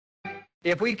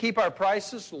If we keep our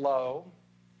prices low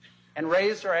and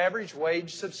raise our average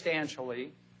wage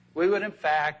substantially, we would in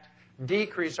fact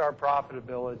decrease our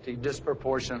profitability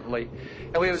disproportionately,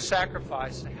 and we would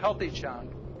sacrifice a healthy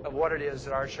chunk of what it is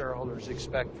that our shareholders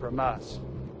expect from us.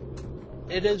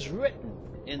 It is written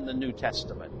in the New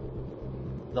Testament,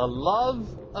 the love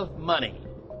of money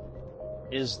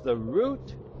is the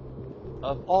root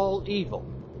of all evil.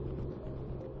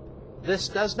 This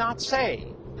does not say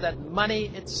that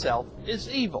money itself is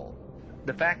evil.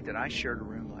 The fact that I shared a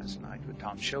room last night with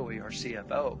Tom Shoei, our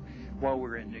CFO, while we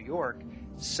were in New York,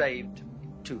 saved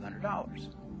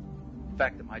 $200. The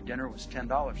fact that my dinner was $10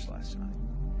 last night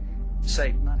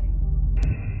saved money.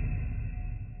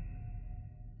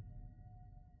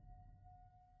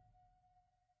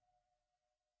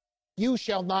 You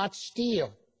shall not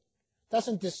steal.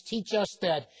 Doesn't this teach us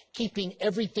that keeping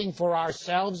everything for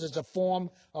ourselves is a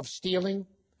form of stealing?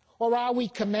 Or are we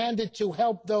commanded to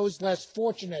help those less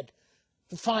fortunate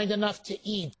to find enough to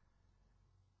eat?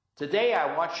 Today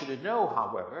I want you to know,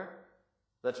 however,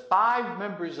 that 5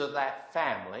 members of that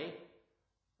family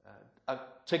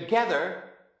together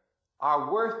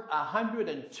are worth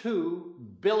 $102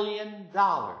 billion.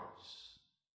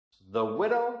 The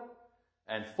widow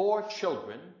and 4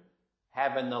 children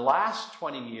have in the last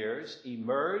 20 years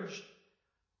emerged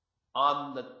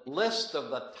on the list of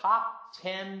the top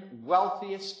 10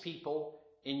 wealthiest people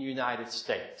in the United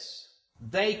States.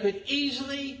 They could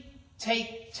easily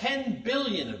take 10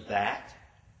 billion of that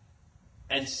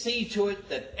and see to it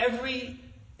that every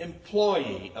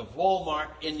employee of Walmart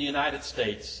in the United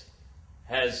States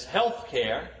has health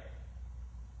care,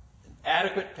 an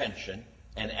adequate pension,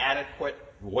 and adequate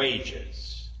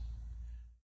wages.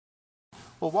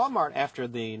 Well, Walmart, after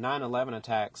the 9/11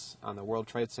 attacks on the World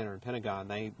Trade Center and Pentagon,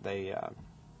 they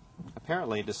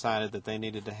apparently decided that they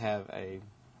needed to have a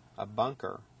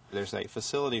bunker. There's a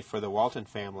facility for the Walton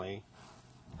family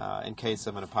in case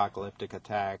of an apocalyptic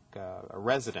attack, a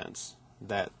residence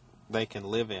that they can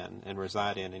live in and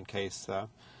reside in case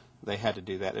they had to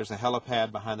do that. There's a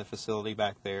helipad behind the facility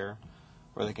back there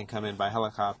where they can come in by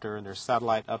helicopter, and there's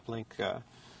satellite uplink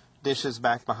dishes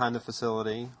back behind the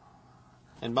facility.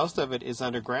 And most of it is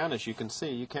underground, as you can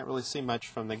see. You can't really see much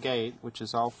from the gate, which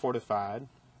is all fortified.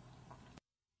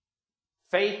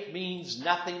 Faith means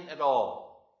nothing at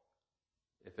all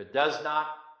if it does not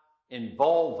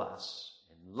involve us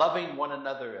in loving one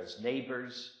another as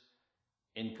neighbors,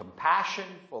 in compassion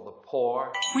for the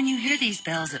poor. When you hear these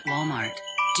bells at Walmart,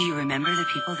 do you remember the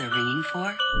people they're ringing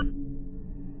for?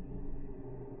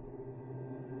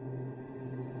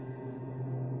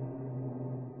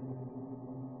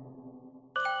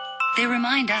 They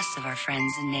remind us of our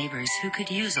friends and neighbors who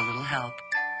could use a little help.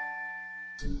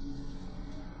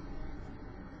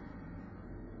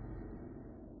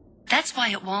 That's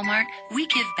why at Walmart, we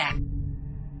give back.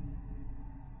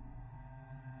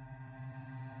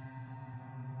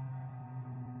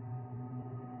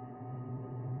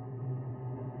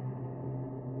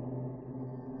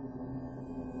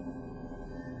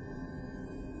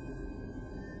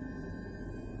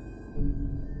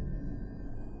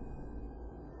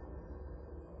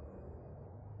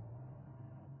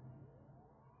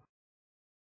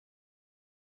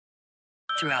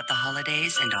 Throughout the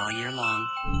holidays and all year long.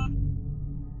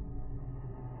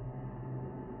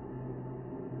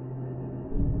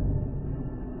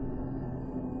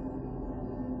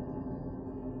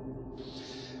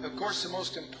 Of course, the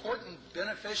most important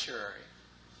beneficiary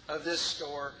of this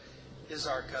store is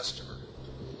our customer.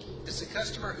 It's the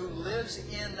customer who lives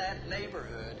in that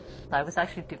neighborhood. I was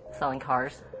actually selling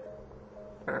cars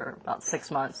for about 6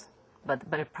 months,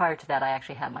 but prior to that I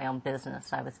actually had my own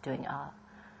business. I was doing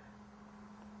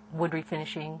wood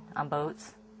refinishing on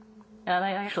boats, and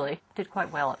I actually did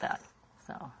quite well at that.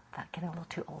 So I'm getting a little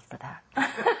too old for that.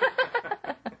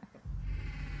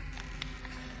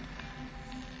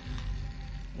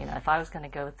 You know, if I was going to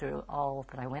go through all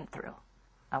that I went through,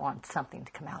 I wanted something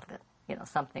to come out of it, you know,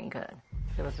 something good.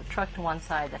 There was a truck to one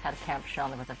side that had a camper shell,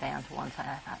 and there was a van to one side.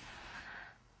 I thought,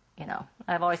 you know,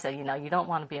 I've always said, you know, you don't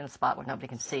want to be in a spot where nobody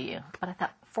can see you. But I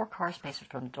thought 4 car spaces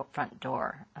from the front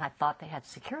door, and I thought they had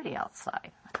security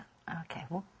outside. I thought, okay,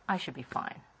 well, I should be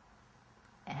fine.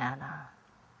 And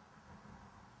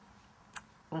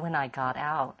when I got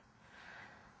out,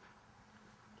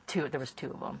 there was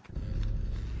 2 of them.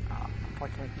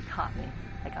 Unfortunately, he caught me.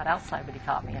 I got outside, but he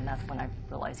caught me, and that's when I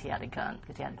realized he had a gun,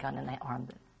 because he had a gun in the arm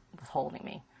that was holding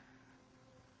me.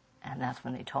 And that's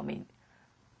when they told me,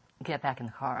 get back in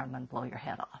the car, I'm going to blow your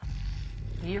head off.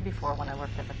 The year before, when I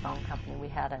worked at the phone company, we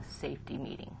had a safety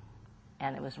meeting,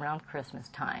 and it was around Christmas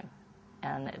time,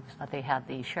 and they had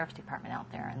the sheriff's department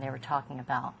out there, and they were talking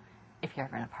about if you're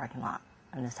ever in a parking lot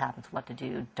and this happens, what to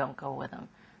do. Don't go with them.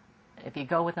 If you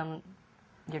go with them,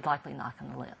 you're likely not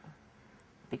going to live,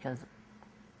 because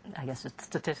I guess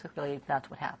statistically that's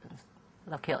what happens.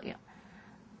 They'll kill you.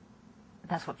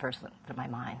 That's what first went through my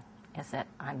mind, is that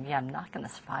I'm not going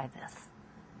to survive this.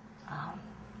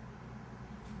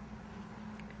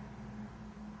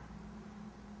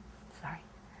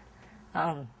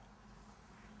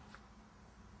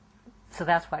 So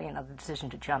that's why, the decision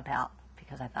to jump out,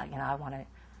 because I thought, I want to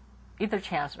either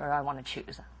chance or I want to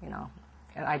choose,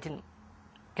 And I didn't,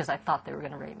 because I thought they were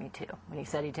going to rape me too. When he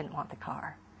said he didn't want the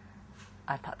car,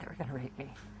 I thought they were going to rape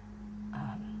me.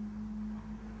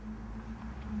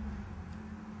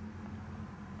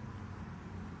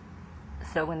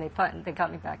 So when they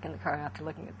got me back in the car after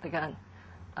looking at the gun,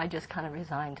 I just kind of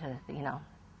resigned to,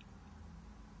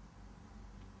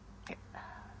 like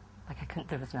I couldn't,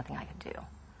 there was nothing I could do.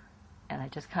 And I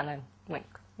just kind of went,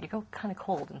 you go kind of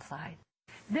cold inside.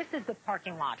 This is the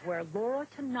parking lot where Laura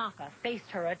Tanaka faced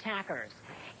her attackers.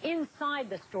 Inside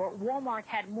the store, Walmart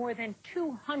had more than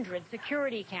 200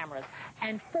 security cameras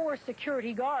and 4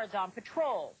 security guards on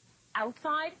patrol.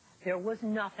 Outside, there was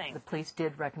nothing. The police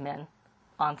did recommend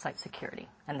on-site security,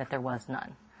 and that there was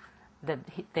none. That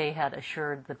they had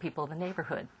assured the people of the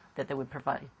neighborhood that they would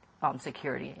provide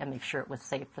security and make sure it was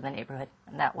safe for the neighborhood,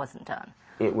 and that wasn't done.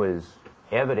 It was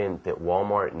evident that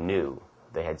Walmart knew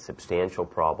they had substantial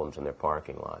problems in their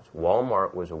parking lots.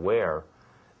 Walmart was aware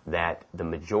that the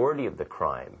majority of the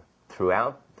crime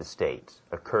throughout the states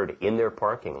occurred in their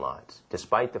parking lots.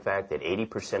 Despite the fact that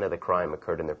 80% of the crime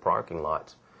occurred in their parking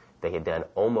lots, they had done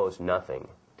almost nothing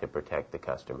to protect the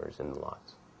customers in the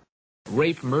lots.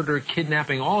 Rape, murder,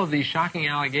 kidnapping, all of these shocking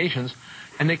allegations,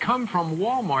 and they come from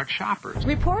Walmart shoppers.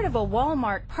 Report of a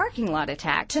Walmart parking lot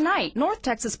attack. Tonight, North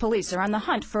Texas police are on the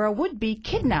hunt for a would-be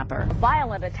kidnapper. A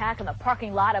violent attack in the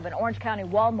parking lot of an Orange County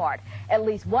Walmart. At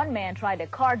least one man tried to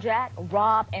carjack,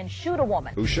 rob, and shoot a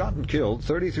woman. Who shot and killed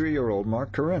 33-year-old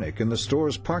Mark Korenik in the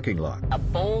store's parking lot. A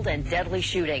bold and deadly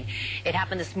shooting. It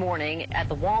happened this morning at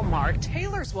the Walmart.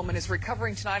 Taylor's woman is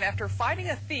recovering tonight after fighting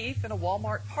a thief in a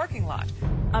Walmart parking lot.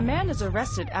 A man is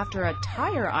arrested after a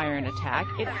tire iron attack.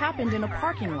 It happened in a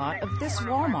parking lot of this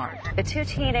Walmart. The 2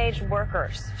 teenage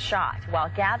workers shot while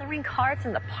gathering carts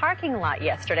in the parking lot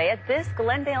yesterday at this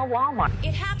Glendale Walmart.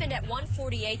 It happened at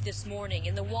 1:48 this morning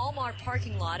in the Walmart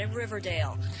parking lot in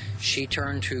Riverdale. She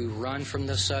turned to run from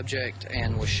the subject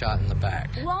and was shot in the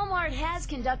back. Walmart has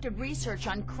conducted research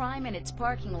on crime in its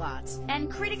parking lots, and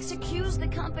critics accuse the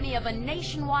company of a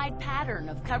nationwide pattern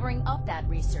of covering up that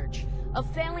research,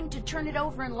 of failing to turn it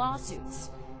over in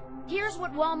lawsuits. Here's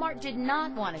what Walmart did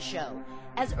not want to show.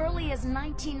 As early as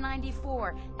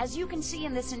 1994, as you can see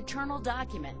in this internal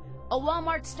document, a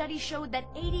Walmart study showed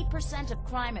that 80% of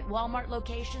crime at Walmart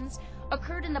locations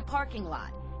occurred in the parking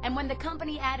lot. And when the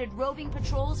company added roving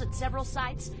patrols at several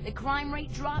sites, the crime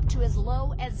rate dropped to as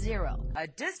low as 0. A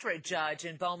district judge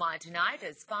in Beaumont tonight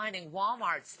is fining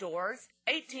Walmart stores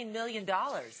 $18 million.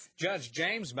 Judge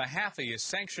James Mahaffey is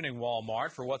sanctioning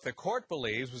Walmart for what the court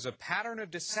believes was a pattern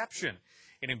of deception.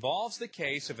 It involves the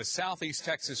case of a Southeast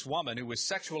Texas woman who was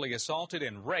sexually assaulted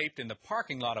and raped in the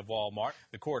parking lot of Walmart.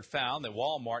 The court found that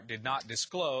Walmart did not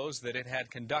disclose that it had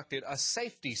conducted a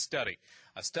safety study,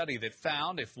 a study that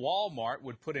found if Walmart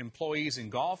would put employees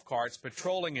in golf carts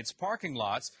patrolling its parking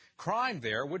lots, crime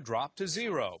there would drop to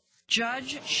 0.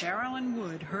 Judge Sherilyn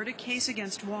Wood heard a case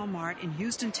against Walmart in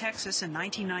Houston, Texas in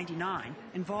 1999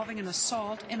 involving an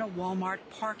assault in a Walmart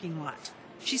parking lot.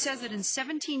 She says that in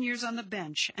 17 years on the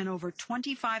bench and over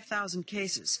 25,000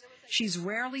 cases, she's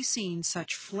rarely seen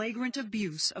such flagrant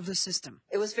abuse of the system.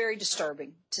 It was very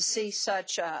disturbing to see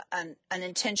such an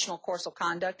intentional course of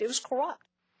conduct. It was corrupt.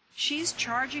 She's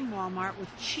charging Walmart with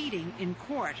cheating in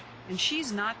court, and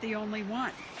she's not the only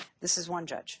one. This is one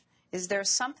judge. Is there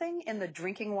something in the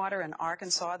drinking water in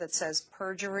Arkansas that says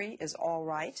perjury is all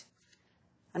right?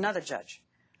 Another judge.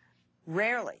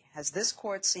 Rarely has this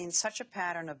court seen such a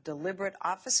pattern of deliberate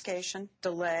obfuscation,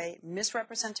 delay,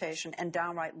 misrepresentation, and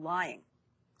downright lying.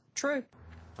 True.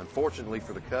 Unfortunately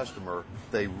for the customer,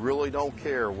 they really don't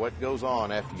care what goes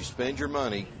on after you spend your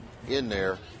money in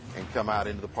there and come out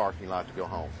into the parking lot to go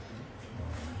home.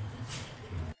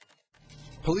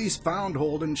 Police found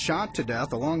Holden shot to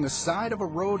death along the side of a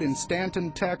road in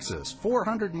Stanton, Texas,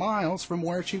 400 miles from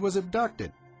where she was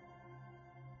abducted.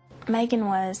 Megan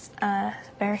was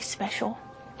very special.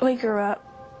 We grew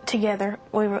up together.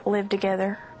 We lived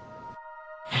together.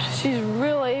 She's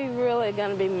really, really going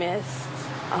to be missed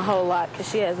a whole lot because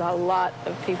she has a lot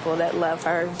of people that love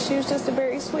her. She was just a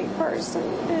very sweet person,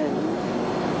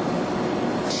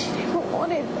 and she never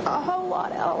wanted a whole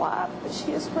lot out of life, but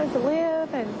she just wanted to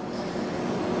live and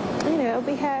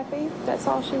be happy. That's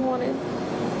all she wanted.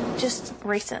 Just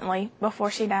recently,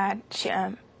 before she died,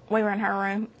 we were in her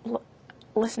room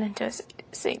listening to a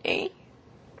CD.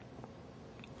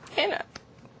 And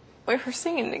we were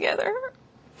singing together.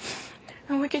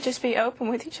 And we could just be open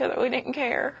with each other. We didn't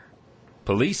care.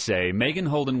 Police say Megan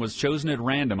Holden was chosen at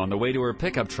random on the way to her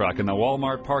pickup truck in the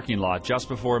Walmart parking lot just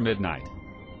before midnight.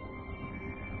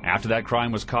 After that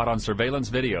crime was caught on surveillance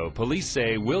video, police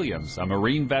say Williams, a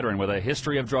Marine veteran with a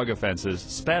history of drug offenses,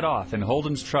 sped off in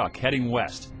Holden's truck heading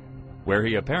west, where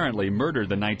he apparently murdered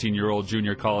the 19-year-old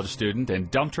junior college student and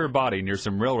dumped her body near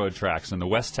some railroad tracks in the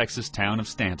West Texas town of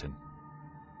Stanton.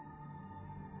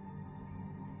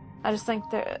 I just think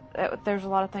that there's a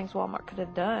lot of things Walmart could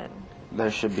have done. There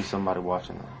should be somebody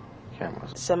watching the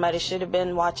cameras. Somebody should have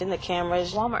been watching the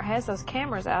cameras. Walmart has those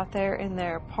cameras out there in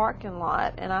their parking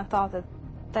lot, and I thought that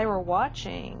they were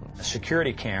watching. A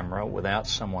security camera without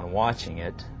someone watching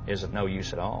it is of no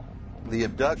use at all. The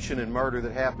abduction and murder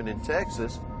that happened in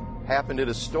Texas happened at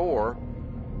a store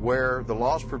where the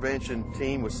loss prevention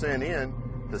team was sent in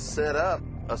to set up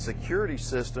a security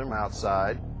system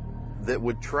outside that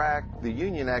would track the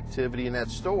union activity in that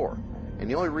store. And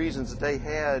the only reasons that they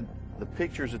had the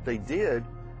pictures that they did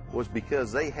was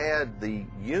because they had the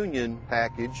union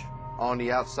package on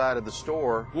the outside of the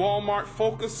store. Walmart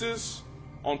focuses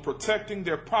on protecting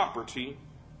their property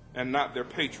and not their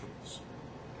patrons.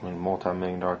 I mean, a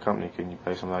multi-million-dollar company, couldn't you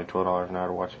pay somebody $12 an hour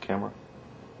to watch a camera?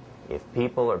 If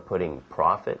people are putting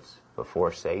profits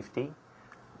before safety,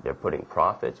 they're putting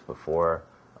profits before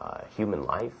human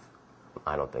life,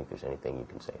 I don't think there's anything you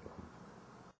can say to them.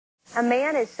 A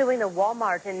man is suing the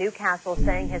Walmart in Newcastle,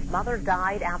 saying his mother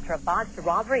died after a botched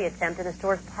robbery attempt in the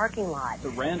store's parking lot. The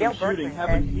random shooting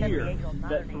happened here,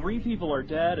 that 3 people are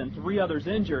dead and 3 others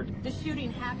injured. The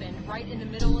shooting happened right in the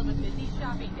middle of a busy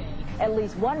shopping day. At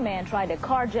least one man tried to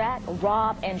carjack,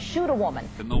 rob, and shoot a woman.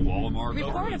 In the Walmart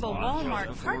report of a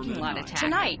Walmart parking lot attack.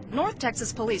 Tonight, North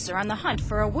Texas police are on the hunt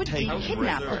for a would-be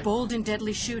kidnapper. A bold and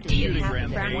deadly shooting. Shooting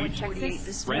North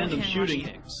Texas. Random shooting,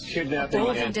 kidnapping,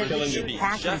 and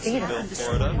killing of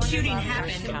Florida. Shooting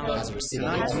happened.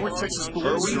 Tonight, North Texas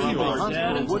police are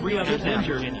dead and 3 others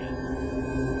injured.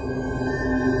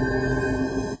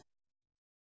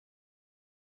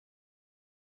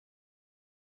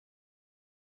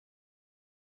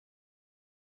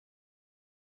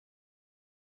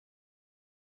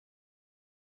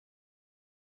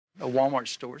 A Walmart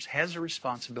stores has a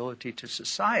responsibility to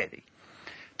society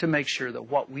to make sure that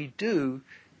what we do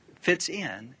fits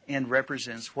in and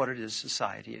represents what it is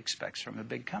society expects from a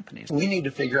big company. We need to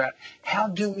figure out how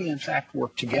do we in fact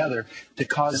work together to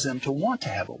cause them to want to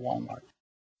have a Walmart.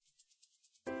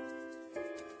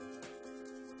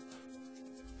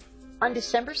 On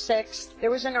December 6th,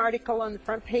 there was an article on the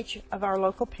front page of our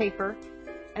local paper,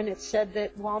 and it said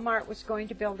that Walmart was going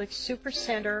to build a super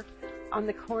center on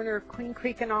the corner of Queen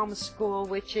Creek and Alma School,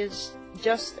 which is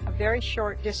just a very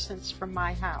short distance from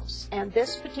my house. And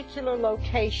this particular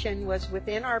location was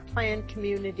within our planned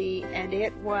community, and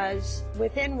it was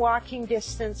within walking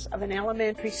distance of an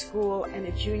elementary school and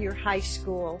a junior high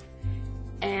school.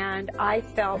 And I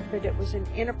felt that it was an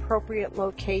inappropriate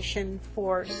location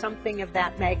for something of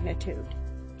that magnitude.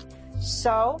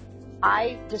 So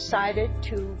I decided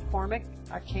to form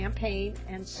a campaign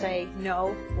and say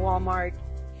no Walmart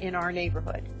in our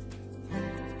neighborhood.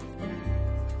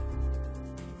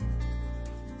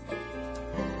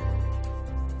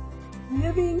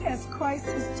 Living as Christ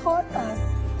has taught us,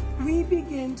 we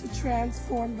begin to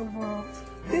transform the world.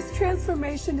 This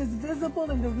transformation is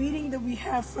visible in the reading that we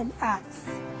have from Acts.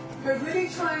 We're really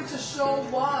trying to show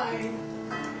why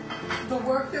the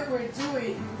work that we're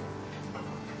doing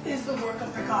is the work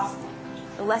of the gospel.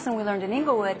 The lesson we learned in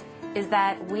Inglewood is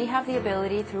that we have the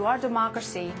ability through our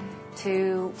democracy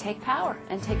to take power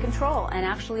and take control and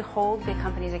actually hold big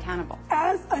companies accountable.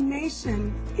 As a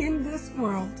nation in this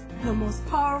world, the most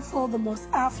powerful, the most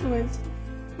affluent,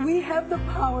 we have the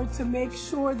power to make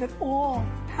sure that all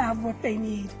have what they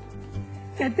need.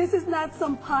 That this is not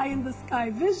some pie-in-the-sky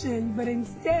vision, but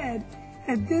instead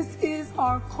that this is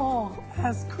our call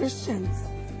as Christians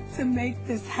to make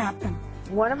this happen.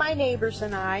 One of my neighbors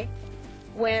and I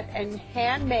went and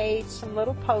handmade some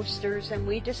little posters, and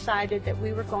we decided that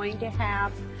we were going to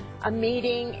have a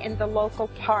meeting in the local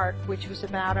park, which was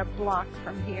about a block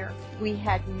from here. We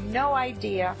had no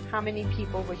idea how many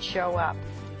people would show up.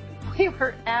 We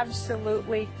were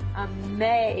absolutely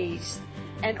amazed,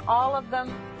 and all of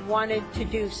them wanted to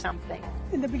do something.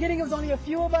 In the beginning, it was only a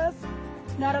few of us.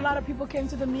 Not a lot of people came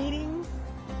to the meetings.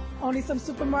 Only some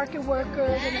supermarket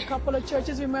workers and a couple of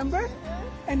churches, remember?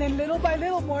 And then little by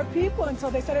little, more people until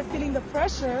they started feeling the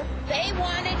pressure. They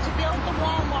wanted to build the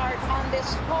Walmart on this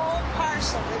whole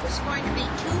parcel. It was going to be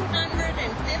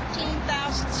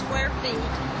 215,000 square feet.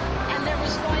 And there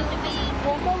was going to be...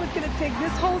 Walmart was going to take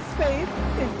this whole space.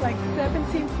 It's like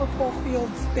 17 football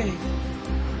fields big.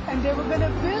 And they were going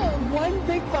to build one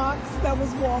big box that was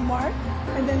Walmart,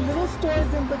 and then little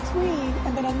stores in between,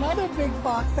 and then another big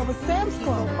box that was Sam's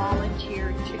Club. People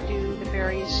volunteered to do the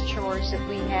various chores that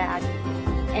we had.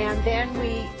 And then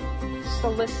we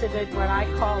solicited what I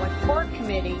call a core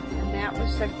committee, and that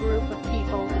was a group of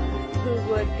people who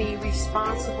would be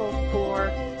responsible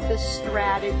for the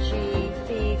strategy,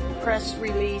 the press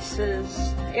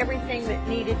releases, everything that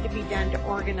needed to be done to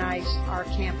organize our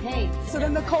campaign. So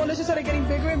then the coalition started getting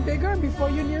bigger and bigger, and before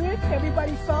you knew it,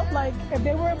 everybody felt like if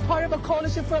they were a part of a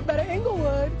coalition for a better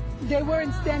Inglewood, they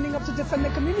weren't standing up to defend the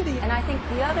community. And I think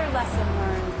the other lesson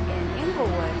learned in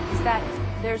Inglewood is that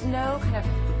there's no kind of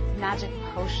magic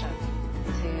potion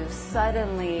to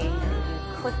suddenly, you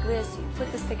click this, you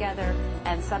put this together,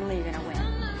 and suddenly you're going to win.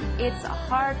 It's a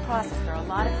hard process. There are a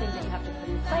lot of things that you have to put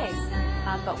in place,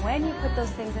 but when you put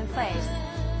those things in place,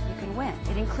 you can win.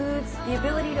 It includes the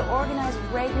ability to organize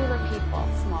regular people,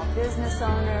 small business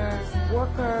owners,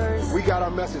 workers. We got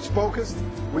our message focused.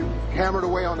 We hammered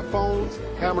away on the phones,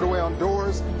 hammered away on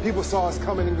doors. People saw us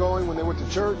coming and going when they went to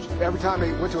church. Every time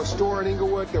they went to a store in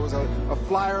Inglewood, there was a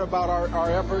flyer about our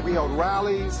effort. We held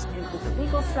rallies. It includes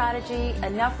legal strategy,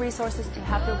 enough resources to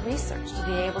have the research, to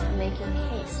be able to make your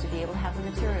case, to be able to have the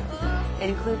materials. It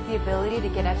includes the ability to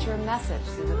get at your message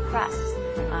through the press,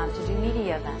 to do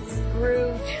media events.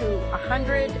 Grew to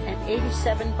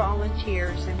 187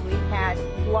 volunteers, and we had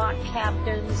block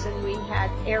captains, and we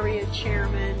had area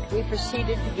chairmen. We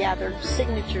proceeded to gather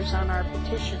signatures on our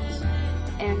petitions.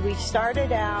 And we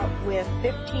started out with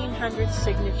 1,500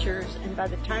 signatures, and by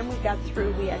the time we got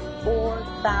through, we had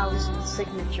 4,000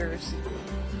 signatures.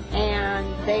 And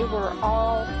they were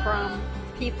all from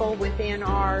people within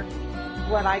our,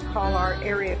 what I call our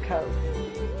area code,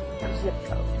 or zip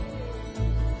code.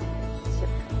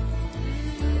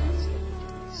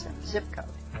 Zip code.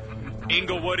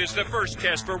 Inglewood is the first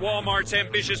test for Walmart's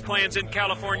ambitious plans in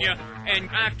California, and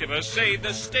activists say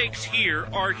the stakes here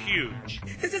are huge.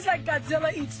 This is like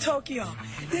Godzilla eats Tokyo.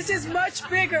 This is much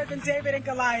bigger than David and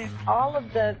Goliath. All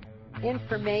of the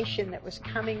information that was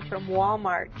coming from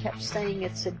Walmart kept saying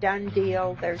it's a done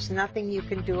deal. There's nothing you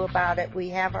can do about it. We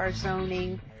have our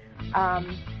zoning.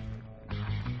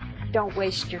 Don't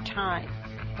waste your time.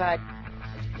 But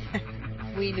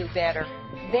we knew better.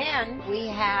 Then we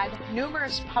had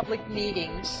numerous public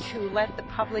meetings to let the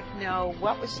public know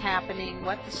what was happening,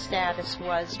 what the status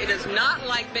was. It is not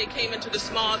like they came into the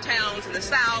small towns in the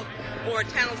South or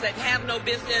towns that have no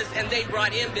business and they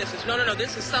brought in business. No,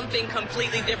 this is something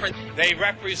completely different. They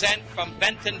represent from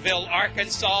Bentonville,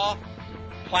 Arkansas,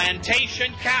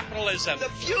 plantation capitalism. The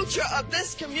future of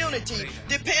this community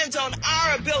depends on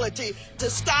our ability to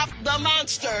stop the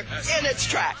monster in its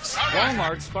tracks.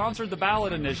 Walmart sponsored the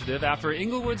ballot initiative after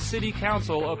Inglewood City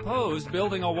Council opposed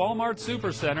building a Walmart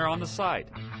supercenter on the site.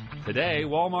 Today,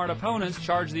 Walmart opponents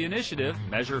charge the initiative,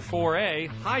 Measure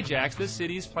 4A, hijacks the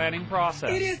city's planning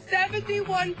process. It is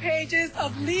 71 pages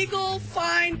of legal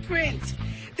fine print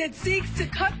that seeks to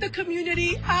cut the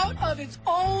community out of its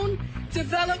own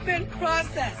development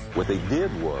process. What they did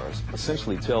was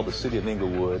essentially tell the city of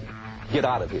Inglewood, get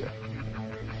out of here.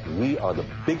 We are the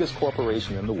biggest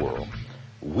corporation in the world.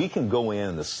 We can go in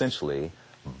and essentially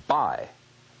buy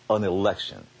an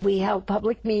election. We held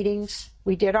public meetings.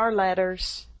 We did our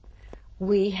letters.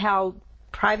 We held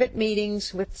private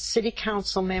meetings with city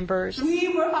council members. We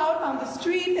were out on the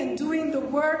street and doing the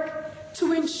work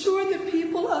to ensure that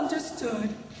people understood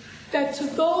that to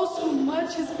those whom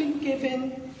much has been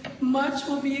given, much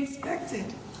will be expected.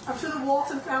 I'm sure the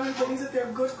Walton family believes that they're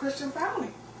a good Christian family.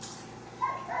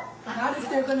 Not if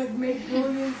they're going to make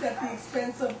billions at the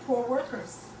expense of poor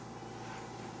workers.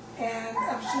 And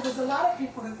I'm sure there's a lot of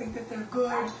people that think that they're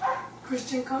good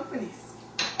Christian companies.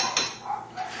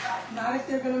 Not if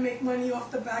they're going to make money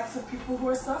off the backs of people who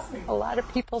are suffering. A lot of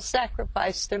people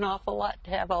sacrificed an awful lot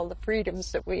to have all the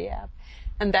freedoms that we have.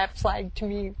 And that flag, to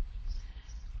me,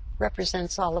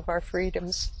 represents all of our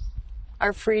freedoms.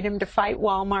 Our freedom to fight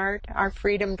Walmart, our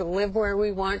freedom to live where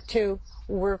we want to,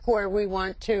 work where we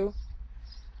want to,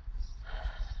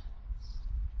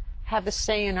 have a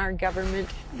say in our government.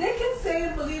 They can say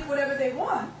and believe whatever they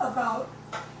want about,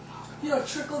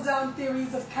 trickle-down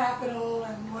theories of capital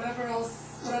and whatever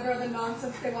else, whatever other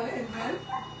nonsense they want to invent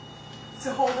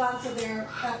to hold on to their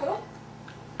capital.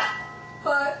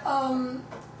 But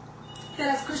then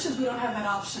as Christians, we don't have that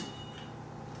option.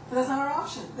 But that's not our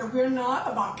option. That we're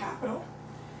not about capital.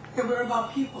 and we're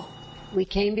about people. We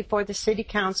came before the city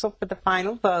council for the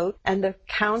final vote, and the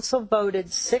council voted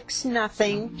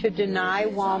 6-0 to deny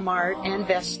Walmart and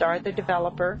Vestar, the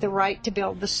developer, the right to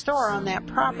build the store on that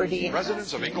property.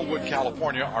 Residents of Inglewood,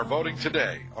 California are voting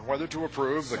today on whether to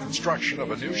approve the construction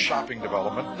of a new shopping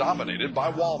development dominated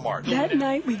by Walmart. That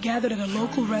night, we gathered at a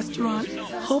local restaurant,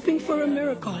 hoping for a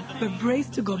miracle, but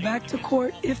braced to go back to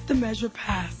court if the measure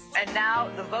passed. And now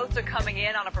the votes are coming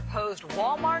in on a proposed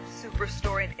Walmart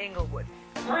superstore in Inglewood.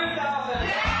 3,000.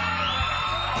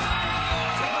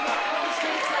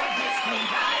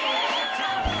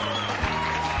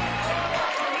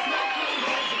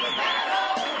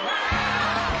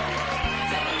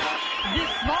 This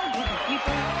small group of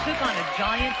people took on a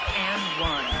giant and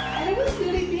won. And it was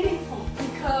really meaningful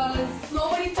because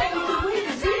nobody thought we could win. We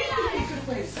didn't think we could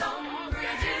win.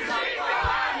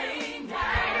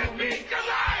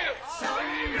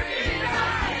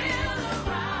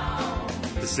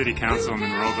 The city council in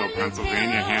Monroeville,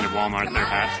 Pennsylvania handed Walmart their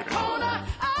hat today.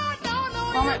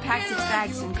 Walmart packed its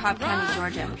bags in Cobb County,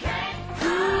 Georgia.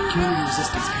 Community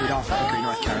resistance paid off at Hickory,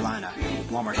 North Carolina.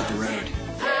 Walmart hit the road.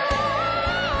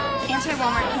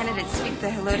 Anti-Walmart candidates sweep the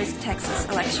Helotes, Texas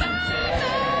election.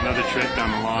 Another trip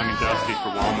down the long and dusty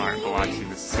for Walmart in Biloxi,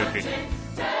 Mississippi.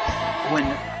 When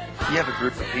you have a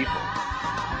group of people,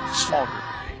 a small group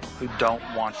of people, who don't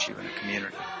want you in a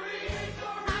community,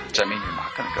 does that mean you're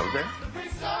not going to go there?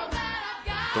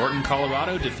 Thornton,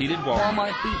 Colorado defeated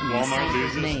Walmart. Walmart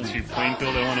loses to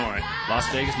Plainfield, Illinois. Las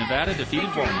Vegas, Nevada defeated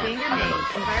Walmart.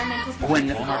 When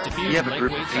Walmart defeated you have a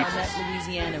group Lakeway, of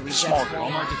people, small group,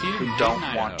 Walmart defeated who don't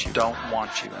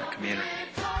want you in a community.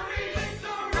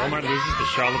 Walmart loses to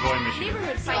Charlevoix, Michigan.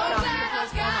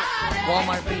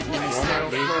 Walmart beaten in Walmart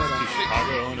loses to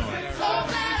Chicago, Illinois.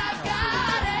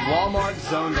 Walmart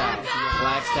zoned out.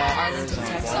 Flagstaff, Arlington,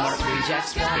 Texas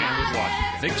rejects Walmart.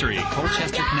 Washington. Victory,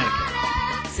 Colchester, Connecticut.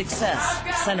 Success,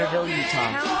 Centerville,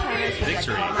 Utah.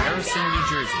 Victory, Harrison, New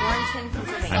Jersey.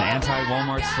 An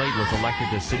anti-Walmart slate was elected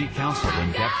to city council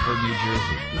in Deptford, New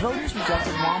Jersey. Voters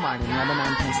rejected Walmart in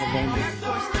Lebanon, Pennsylvania.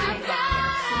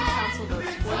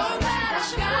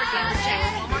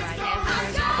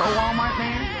 Pro-Walmart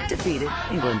mayor defeated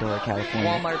in Glendora, California.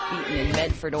 Walmart beaten in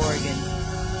Medford, Oregon.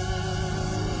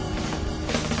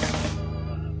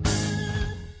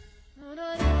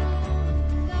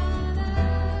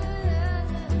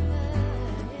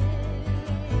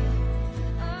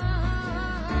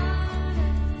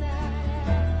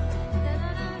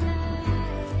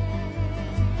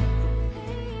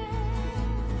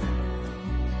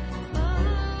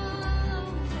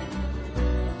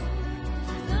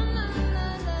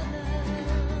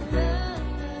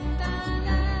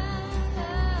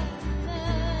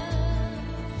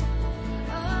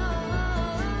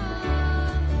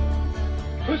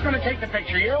 Who's going to take the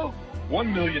picture, you?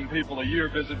 1 million people a year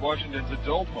visit Washington's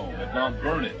adult home at Mount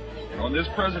Vernon. And on this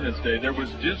President's Day, there was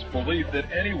disbelief that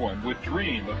anyone would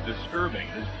dream of disturbing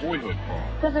his boyhood farm.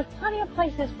 Because there's plenty of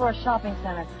places for a shopping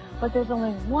center, but there's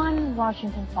only one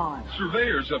Washington farm.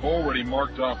 Surveyors have already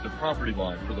marked off the property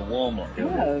line for the Walmart.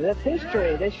 No, that's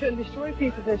history. They shouldn't destroy a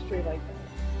piece of history like that.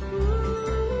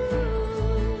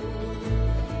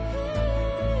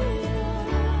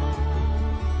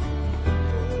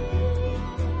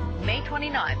 May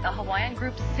 29th, a Hawaiian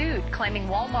group sued, claiming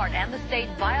Walmart and the state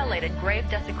violated grave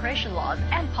desecration laws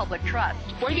and public trust.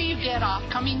 Where do you get off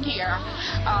coming here,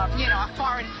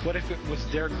 foreign? What if it was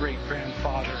their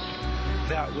great-grandfather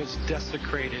that was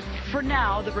desecrated? For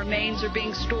now, the remains are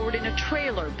being stored in a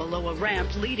trailer below a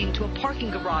ramp leading to a parking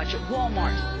garage at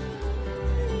Walmart.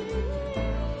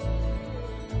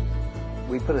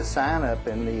 We put a sign up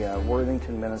in the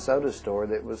Worthington, Minnesota store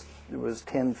that was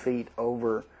 10 feet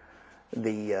over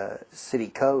the city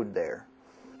code there,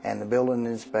 and the building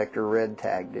inspector red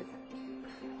tagged it.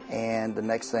 And the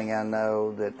next thing I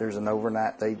know, that there's an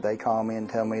overnight, they call me and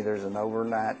tell me there's an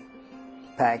overnight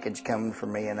package coming for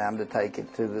me and I'm to take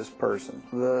it to this person.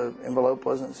 The envelope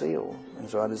wasn't sealed, and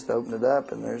so I just opened it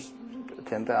up and there's a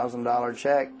 $10,000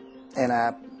 check, and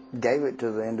I gave it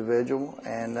to the individual,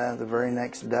 and the very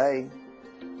next day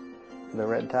the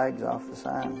red tag's off the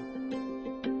sign.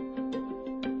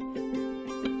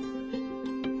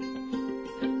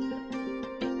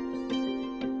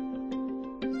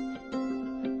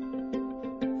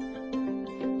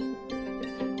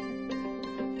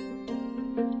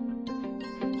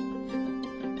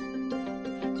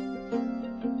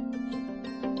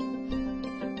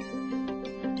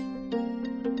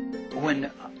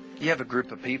 When you have a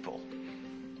group of people,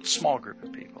 a small group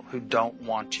of people, who don't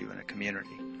want you in a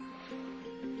community,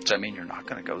 does that mean you're not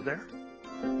going to go there?